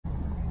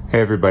Hey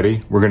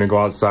everybody, we're gonna go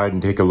outside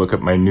and take a look at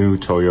my new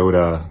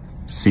Toyota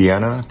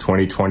Sienna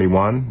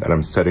 2021 that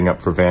I'm setting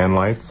up for van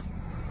life.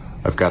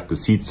 I've got the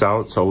seats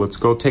out, so let's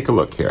go take a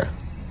look here.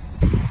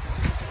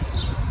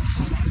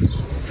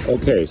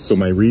 Okay, so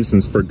my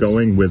reasons for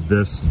going with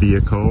this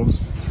vehicle,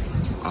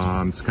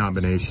 it's a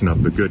combination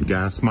of the good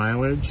gas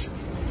mileage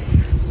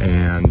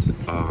and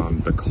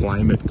the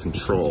climate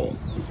control.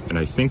 And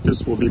I think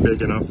this will be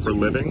big enough for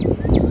living.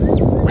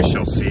 We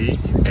shall see,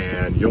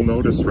 and you'll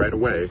notice right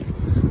away,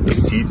 the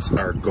seats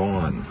are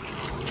gone.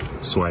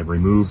 So I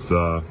removed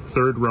the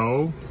third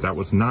row. That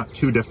was not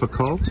too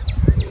difficult.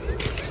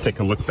 Let's take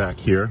a look back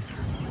here.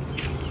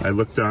 I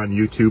looked on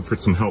YouTube for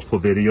some helpful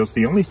videos.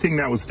 The only thing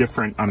that was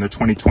different on the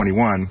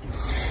 2021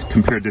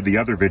 compared to the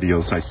other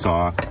videos I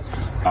saw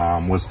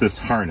was this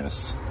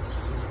harness.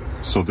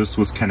 So this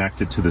was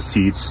connected to the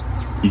seats.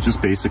 You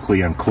just basically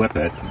unclip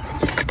it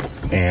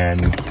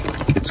and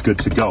it's good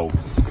to go.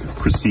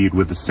 Proceed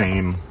with the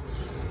same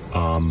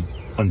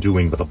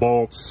undoing of the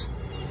bolts,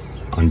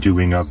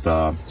 undoing of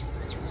the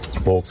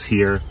bolts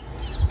here,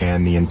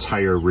 and the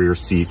entire rear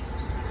seat,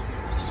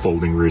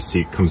 folding rear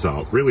seat comes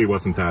out. Really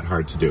wasn't that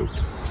hard to do.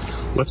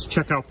 Let's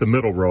check out the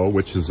middle row,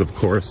 which is of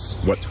course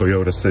what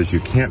Toyota says you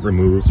can't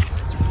remove,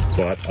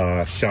 but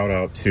shout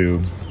out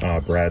to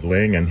Brad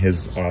Ling and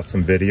his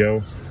awesome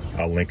video.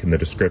 I'll link in the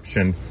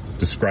description,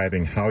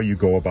 describing how you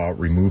go about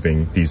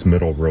removing these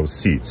middle row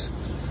seats.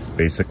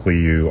 Basically,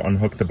 you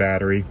unhook the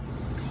battery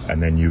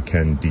and then you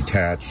can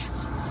detach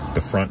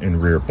the front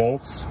and rear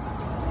bolts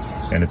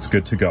and it's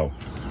good to go.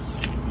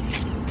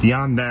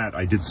 Beyond that,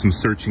 I did some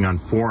searching on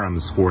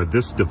forums for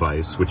this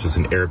device, which is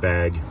an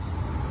airbag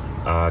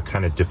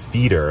kind of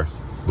defeater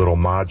little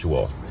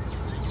module.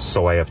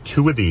 So I have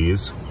two of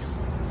these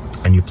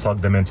and you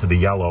plug them into the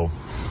yellow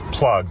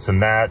plugs,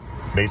 and that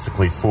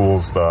basically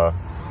fools the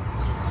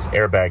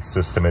airbag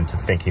system into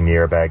thinking the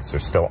airbags are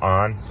still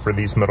on for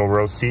these middle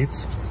row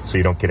seats, so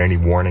you don't get any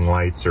warning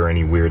lights or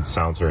any weird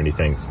sounds or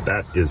anything. So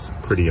that is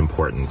pretty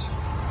important.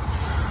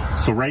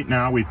 So right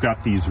now we've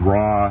got these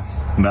raw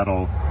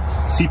metal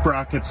seat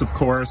brackets, of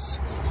course,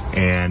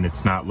 and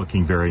it's not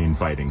looking very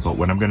inviting. But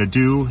what I'm gonna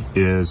do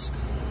is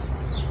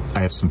I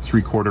have some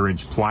 3/4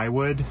 inch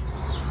plywood,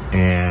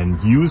 and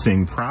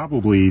using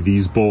probably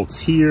these bolts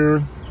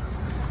here,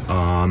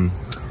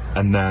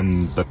 and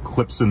then the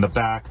clips in the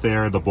back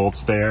there, the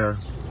bolts there.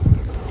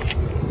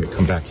 Let me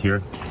come back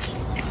here.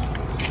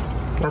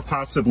 Or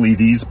possibly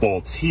these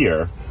bolts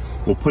here.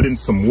 We'll put in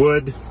some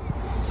wood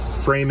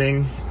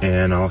framing,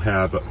 and I'll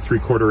have a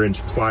 3/4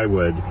 inch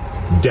plywood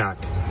deck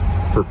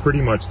for pretty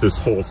much this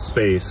whole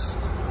space.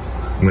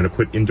 I'm gonna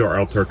put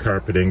indoor-outdoor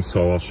carpeting,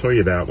 so I'll show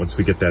you that once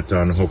we get that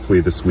done, hopefully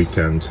this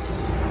weekend.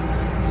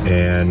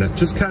 And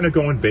just kind of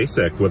going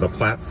basic with a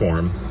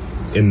platform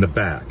in the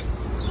back.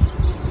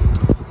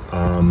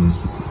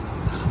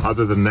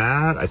 Other than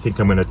that, I think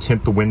I'm gonna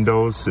tint the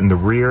windows in the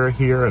rear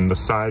here and the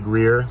side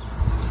rear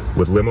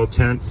with limo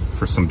tint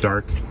for some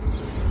dark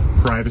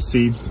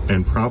privacy,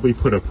 and probably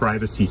put a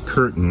privacy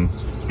curtain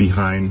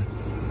behind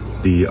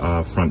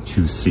the front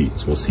two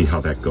seats. We'll see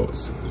how that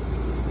goes.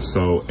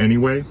 So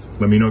anyway,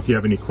 let me know if you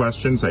have any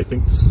questions. I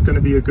think this is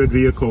gonna be a good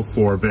vehicle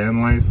for van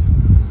life.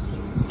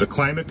 The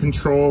climate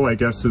control, I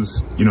guess,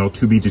 is,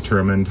 to be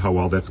determined how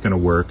well that's gonna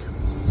work.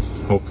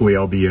 Hopefully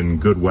I'll be in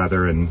good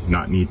weather and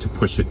not need to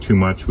push it too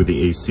much with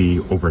the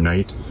AC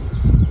overnight.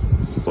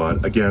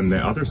 But again,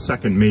 the other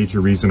second major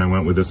reason I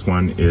went with this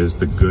one is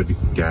the good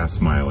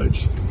gas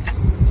mileage.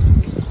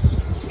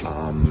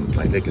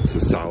 I think it's a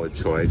solid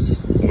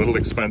choice. A little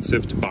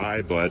expensive to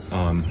buy, but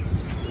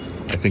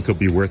I think it'll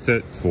be worth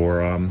it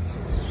for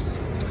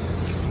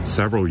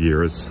several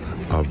years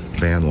of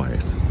van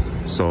life.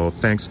 So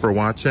thanks for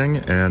watching,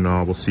 and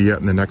we'll see you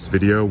in the next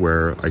video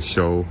where I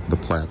show the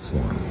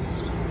platform.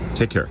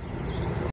 Take care.